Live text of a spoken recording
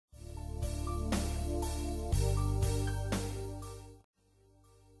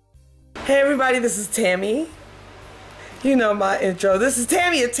Hey everybody, this is Tammy. You know my intro. This is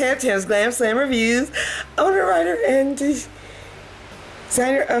Tammy at Tam's Glam Slam Reviews, owner, writer, and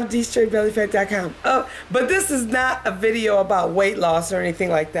designer of DStraightBellyFat.com. Oh, but this is not a video about weight loss or anything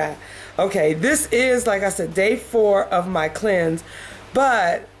like that. Okay, this is, like I said, day 4 of my cleanse.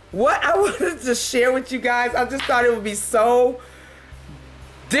 But what I wanted to share with you guys, I just thought it would be so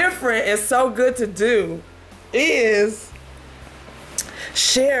different and so good to do, is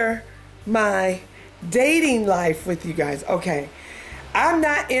share my dating life with you guys. Okay, I'm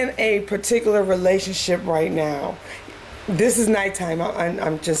not in a particular relationship right now. This is nighttime.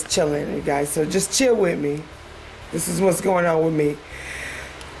 I'm just chilling, you guys, so just chill with me. This is what's going on with me.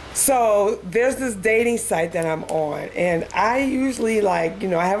 So there's this dating site that I'm on, and I usually, like, you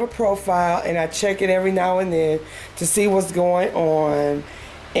know, I have a profile and I check it every now and then to see what's going on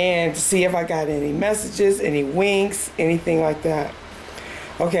and to see if I got any messages, any winks, anything like that.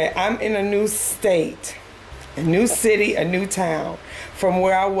 Okay, I'm in a new state, a new city, a new town from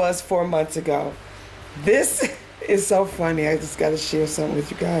where I was 4 months ago. This is so funny. I just got to share something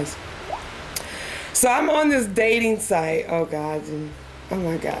with you guys. So I'm on this dating site. Oh, God. Oh,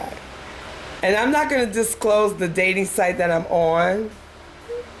 my God. And I'm not going to disclose the dating site that I'm on.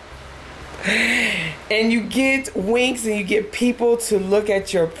 And you get winks and you get people to look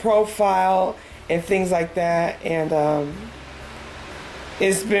at your profile and things like that. And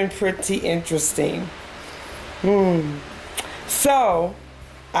it's been pretty interesting. So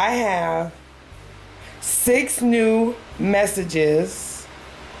I have 6 new messages.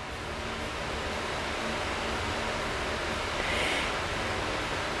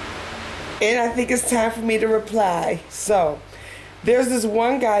 And I think it's time for me to reply. So there's this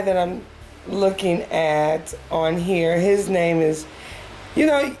one guy that I'm looking at on here. His name is, you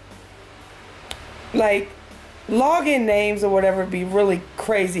know, like, login names or whatever be really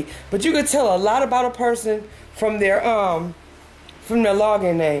crazy, but you could tell a lot about a person from their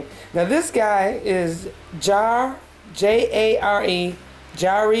login name. Now this guy is Jare, J-A-R-E,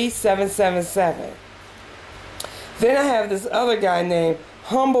 Jare777. Then I have this other guy named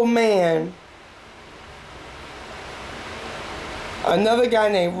Humble Man. Another guy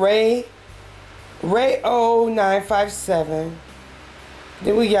named Ray O957.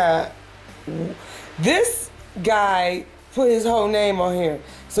 Then we got this guy put his whole name on here,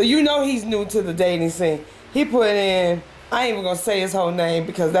 so you know he's new to the dating scene. He put in, I ain't even gonna say his whole name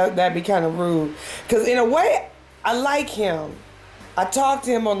because that'd be kind of rude, because in a way I like him. I talked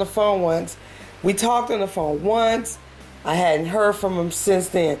to him on the phone once. We talked on the phone once. I hadn't heard from him since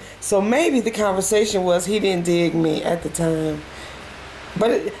then, so maybe the conversation was he didn't dig me at the time,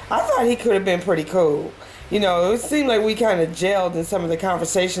 but I thought he could have been pretty cool. You know, it seemed like we kind of gelled in some of the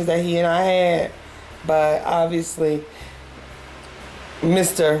conversations that he and I had. But obviously,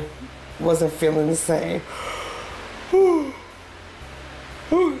 Mr. wasn't feeling the same.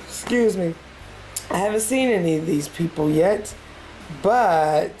 Excuse me. I haven't seen any of these people yet,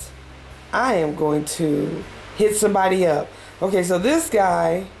 but I am going to hit somebody up. Okay, so this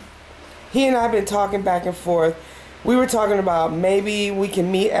guy, he and I have been talking back and forth. We were talking about maybe we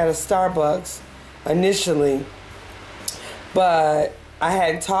can meet at a Starbucks initially, but I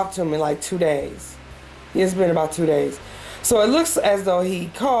hadn't talked to him in like 2 days. It's been about 2 days. So it looks as though he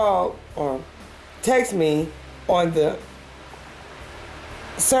called or texted me on the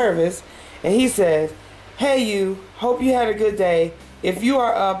service, and he says, "Hey you, hope you had a good day. If you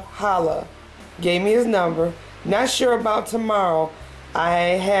are up, holla." Gave me his number. Not sure about tomorrow. I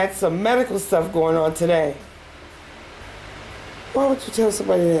had some medical stuff going on today. Why would you tell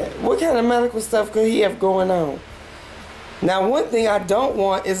somebody that? What kind of medical stuff could he have going on? Now, one thing I don't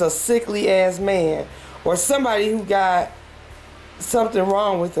want is a sickly ass man, or somebody who got something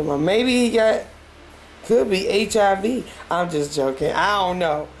wrong with him, or maybe he could be HIV. I'm just joking. I don't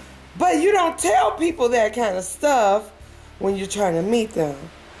know. But you don't tell people that kind of stuff when you're trying to meet them.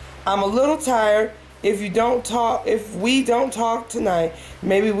 I'm a little tired. If we don't talk tonight,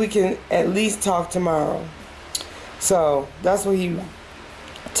 maybe we can at least talk tomorrow. So that's what he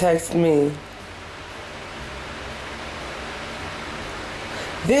texted me.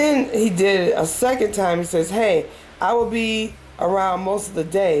 Then he did it a second time. He says, "Hey, I will be around most of the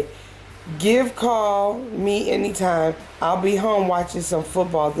day. Call me anytime. I'll be home watching some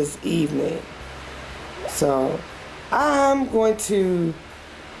football this evening." So I'm going to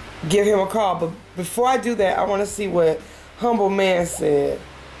give him a call. But before I do that, I want to see what Humble Man said.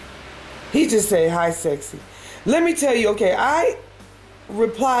 He just said, "Hi, sexy." Let me tell you, okay, I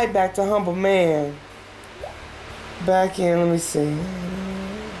replied back to Humble Man back in, let me see.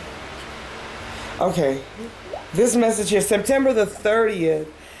 Okay, this message here, September the 30th.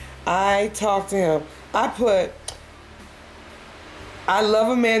 I talked to him. I love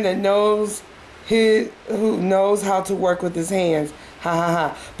a man that who knows how to work with his hands. Ha ha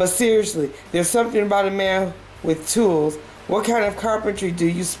ha. But seriously, there's something about a man with tools. What kind of carpentry do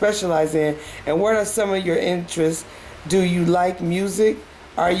you specialize in? And what are some of your interests? Do you like music?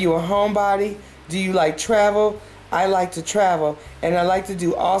 Are you a homebody? Do you like travel? I like to travel, and I like to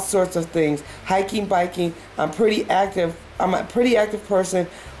do all sorts of things. Hiking, biking. I'm pretty active. I'm a pretty active person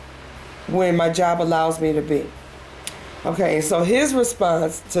when my job allows me to be. Okay, so his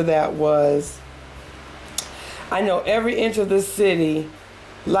response to that was, I know every inch of this city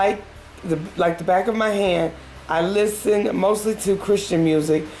like the back of my hand. I listen mostly to Christian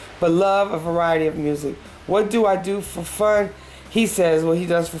music, but love a variety of music. What do I do for fun? He says what he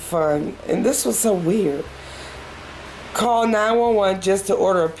does for fun. And this was so weird. Call 911 just to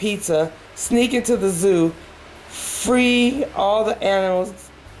order a pizza, sneak into the zoo, free all the animals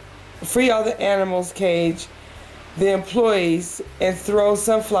cage, the employees, and throw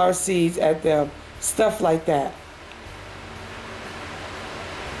sunflower seeds at them. Stuff like that.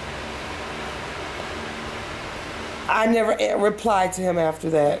 I never replied to him after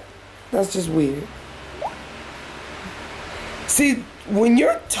that. That's just weird. See, when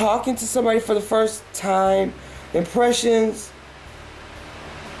you're talking to somebody for the first time, impressions,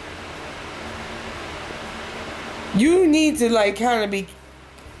 you need to like kind of be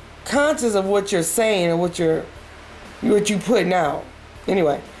conscious of what you're saying and what you putting out.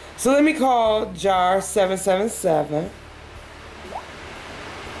 Anyway, so let me call Jar 777.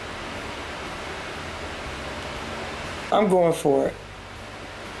 I'm going for it.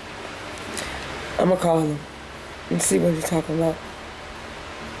 I'm gonna call him and see what he's talking about.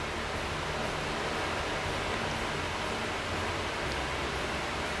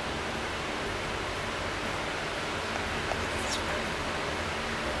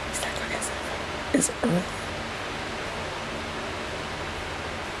 It's early.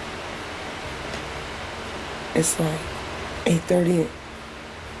 It's like 8:30.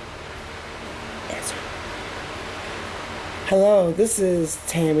 Answer. Hello, this is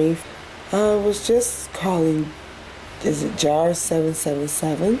Tammy. I was just calling. Is it Jar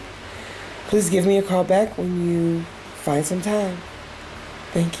 777? Please give me a call back when you find some time.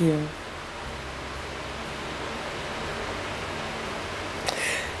 Thank you.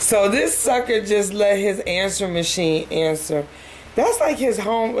 So this sucker just let his answer machine answer. That's like his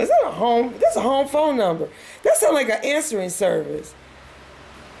home. Is that a home? That's a home phone number. That sounds like an answering service.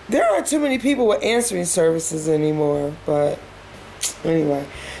 There aren't too many people with answering services anymore. But anyway,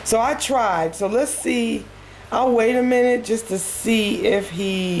 so I tried. So let's see. I'll wait a minute just to see if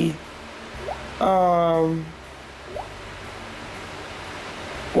he will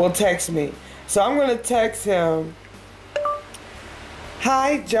text me. So I'm gonna text him.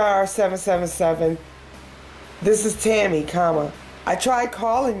 Hi, Jar 777. This is Tammy, comma. I tried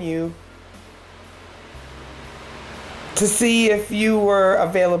calling you to see if you were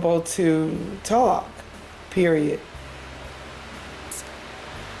available to talk, period.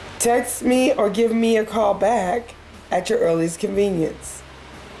 Text me or give me a call back at your earliest convenience.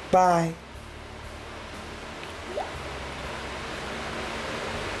 Bye.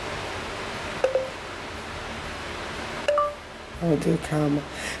 I'm gonna do a comma.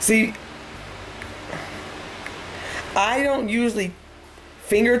 See, I don't usually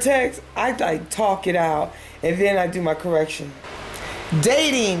finger text. I like talk it out and then I do my correction.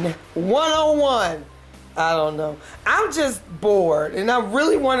 Dating 101. I don't know. I'm just bored and I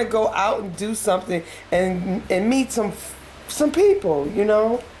really want to go out and do something and meet some people, you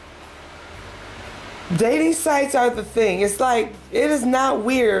know. Dating sites are the thing. It's like, it is not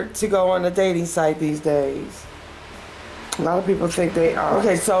weird to go on a dating site these days. A lot of people think they are.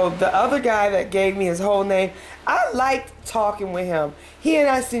 Okay, so the other guy that gave me his whole name, I liked talking with him. He and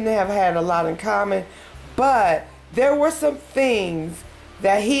I seem to have had a lot in common, but there were some things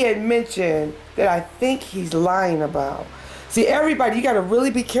that he had mentioned that I think he's lying about. See, everybody, you got to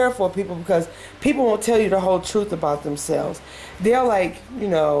really be careful of people because people won't tell you the whole truth about themselves. They'll like, you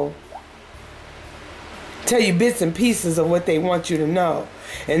know, tell you bits and pieces of what they want you to know.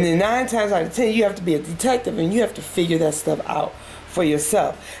 And then 9 times out of 10, you have to be a detective and you have to figure that stuff out for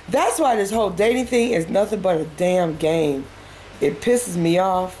yourself. That's why this whole dating thing is nothing but a damn game. It pisses me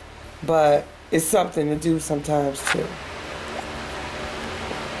off, but it's something to do sometimes too.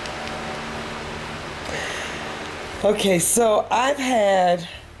 Okay, so I've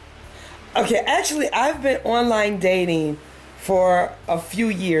been online dating for a few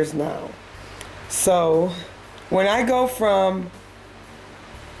years now. So when I go from,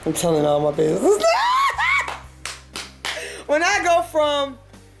 I'm telling all my business. When I go from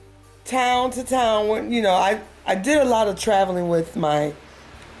town to town. When I did a lot of traveling with my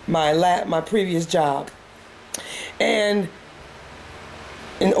previous job, and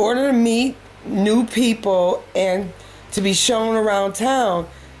in order to meet new people and to be shown around town,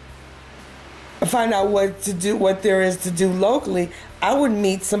 find out what there is to do locally, I would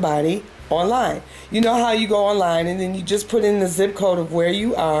meet somebody online. You know how you go online and then you just put in the zip code of where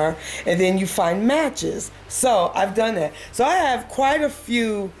you are and then you find matches. So I've done that. So I have quite a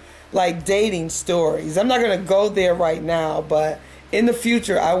few like dating stories. I'm not going to go there right now, but in the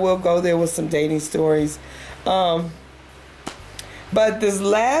future I will go there with some dating stories. But this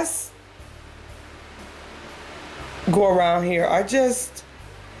last go around here, I just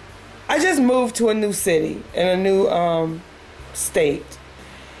moved to a new city and a new state.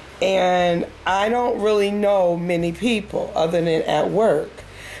 And I don't really know many people other than at work.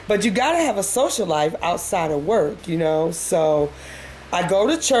 But you got to have a social life outside of work, you know. So I go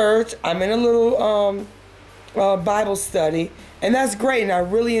to church. I'm in a little Bible study. And that's great. And I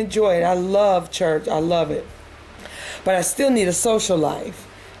really enjoy it. I love church. I love it. But I still need a social life.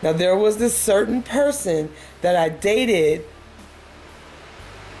 Now, there was this certain person that I dated.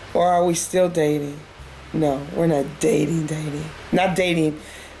 Or are we still dating? No, we're not dating. Not dating.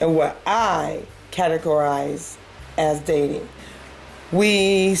 And what I categorize as dating.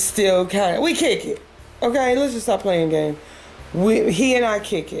 We still we kick it. Okay, let's just stop playing games. He and I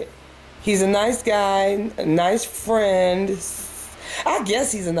kick it. He's a nice guy, a nice friend. I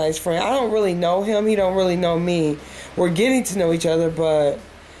guess he's a nice friend. I don't really know him. He don't really know me. We're getting to know each other, but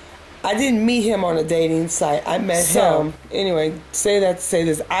I didn't meet him on a dating site. I met him. Anyway, say that to say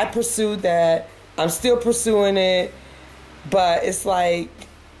this. I pursued that. I'm still pursuing it. But it's like,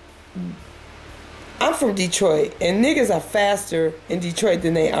 I'm from Detroit, and niggas are faster in Detroit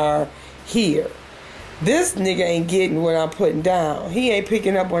than they are here. This nigga ain't getting what I'm putting down. He ain't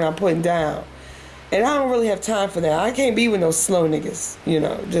picking up what I'm putting down. And I don't really have time for that. I can't be with no slow niggas,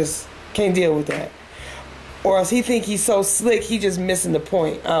 just can't deal with that. Or else he think he's so slick, he just missing the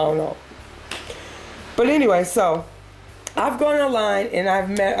point. I don't know. But anyway, so I've gone online and I've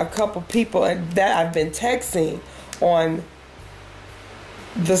met a couple people that I've been texting on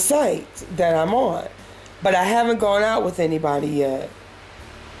the site that I'm on, but I haven't gone out with anybody yet,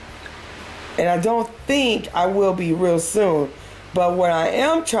 and I don't think I will be real soon. But what I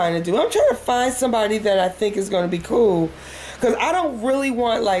am trying to do, I'm trying to find somebody that I think is going to be cool, because I don't really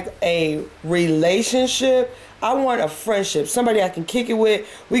want like a relationship. I want a friendship, somebody I can kick it with.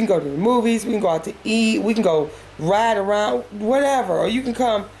 We can go to the movies, we can go out to eat, we can go ride around, whatever, or you can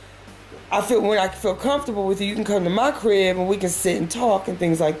come. When I feel comfortable with you, you can come to my crib and we can sit and talk and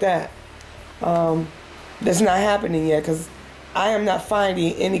things like that. That's not happening yet because I am not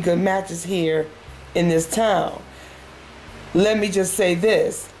finding any good matches here in this town. Let me just say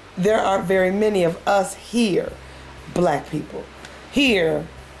this. There aren't very many of us here, black people, here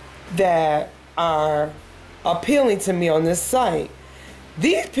that are appealing to me on this site.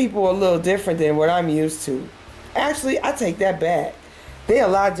 These people are a little different than what I'm used to. Actually, I take that back. They're a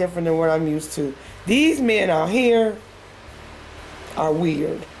lot different than what I'm used to. These men out here are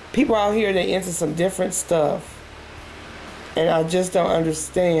weird. People out here, they into some different stuff. And I just don't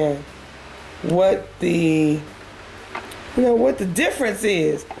understand what the difference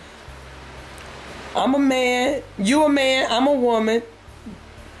is. I'm a man, you a man, I'm a woman.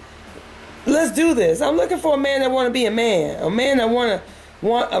 Let's do this. I'm looking for a man that want to be a man that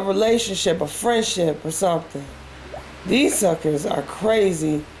want a relationship, a friendship or something. These suckers are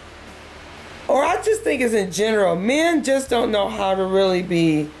crazy. Or I just think it's in general, men just don't know how to really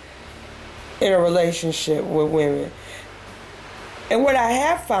be in a relationship with women. And what I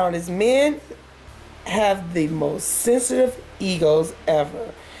have found is men have the most sensitive egos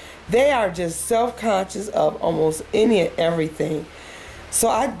ever. They are just self-conscious of almost any and everything. So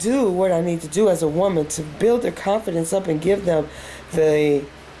I do what I need to do as a woman to build their confidence up and give them the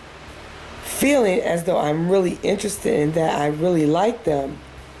feeling as though I'm really interested in that, I really like them,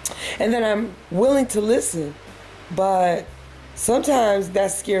 and that I'm willing to listen. But sometimes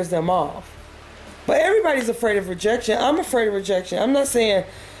that scares them off. But everybody's afraid of rejection. I'm afraid of rejection. I'm not saying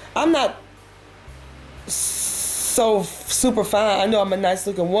I'm not so super fine. I know I'm a nice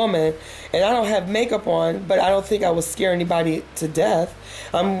looking woman and I don't have makeup on, but I don't think I would scare anybody to death.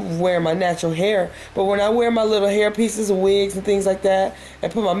 I'm wearing my natural hair, but when I wear my little hair pieces and wigs and things like that and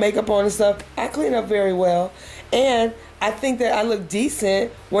put my makeup on and stuff, I clean up very well. And I think that I look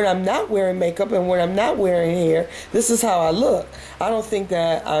decent when I'm not wearing makeup and when I'm not wearing hair. This is how I look. I don't think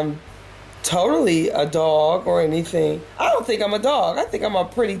that I'm totally a dog or anything. I don't think I'm a dog. I think I'm a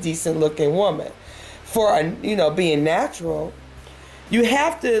pretty decent looking woman for being natural. You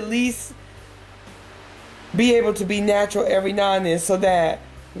have to at least be able to be natural every now and then, so that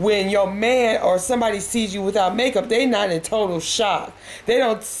when your man or somebody sees you without makeup, they're not in total shock. They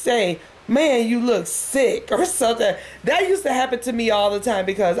don't say, man, you look sick or something. That used to happen to me all the time,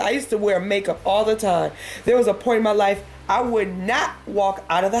 because I used to wear makeup all the time. There was a point in my life I would not walk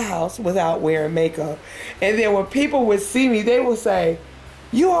out of the house without wearing makeup. And then when people would see me, they would say,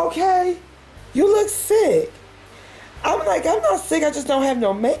 you okay? You look sick. I'm like, I'm not sick, I just don't have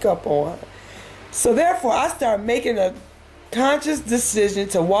no makeup on. So therefore, I started making a conscious decision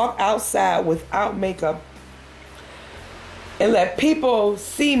to walk outside without makeup and let people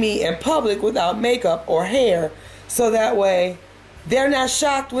see me in public without makeup or hair, so that way they're not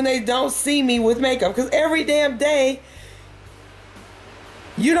shocked when they don't see me with makeup. Because every damn day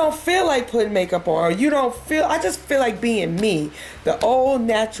you don't feel like putting makeup on, or I just feel like being me, the old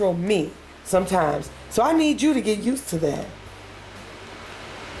natural me sometimes. So I need you to get used to that.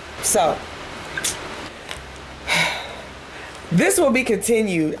 So this will be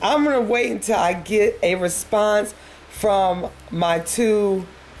continued. I'm going to wait until I get a response from my two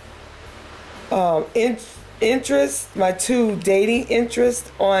interests, my two dating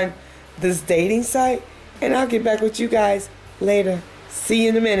interests on this dating site. And I'll get back with you guys later. See you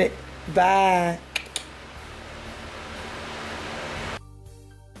in a minute. Bye.